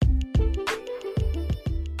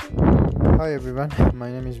Hi everyone,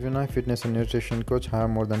 my name is Vinay, fitness and nutrition coach. I have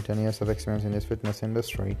more than 10 years of experience in this fitness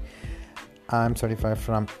industry. I'm certified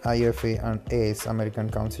from IFA and ACE, American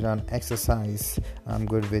Council on Exercise. I'm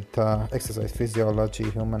good with exercise physiology,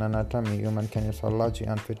 human anatomy, human kinesiology,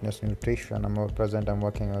 and fitness nutrition. I'm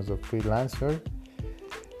working as a freelancer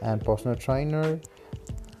and personal trainer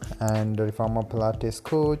and reformer Pilates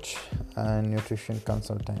coach and nutrition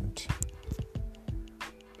consultant.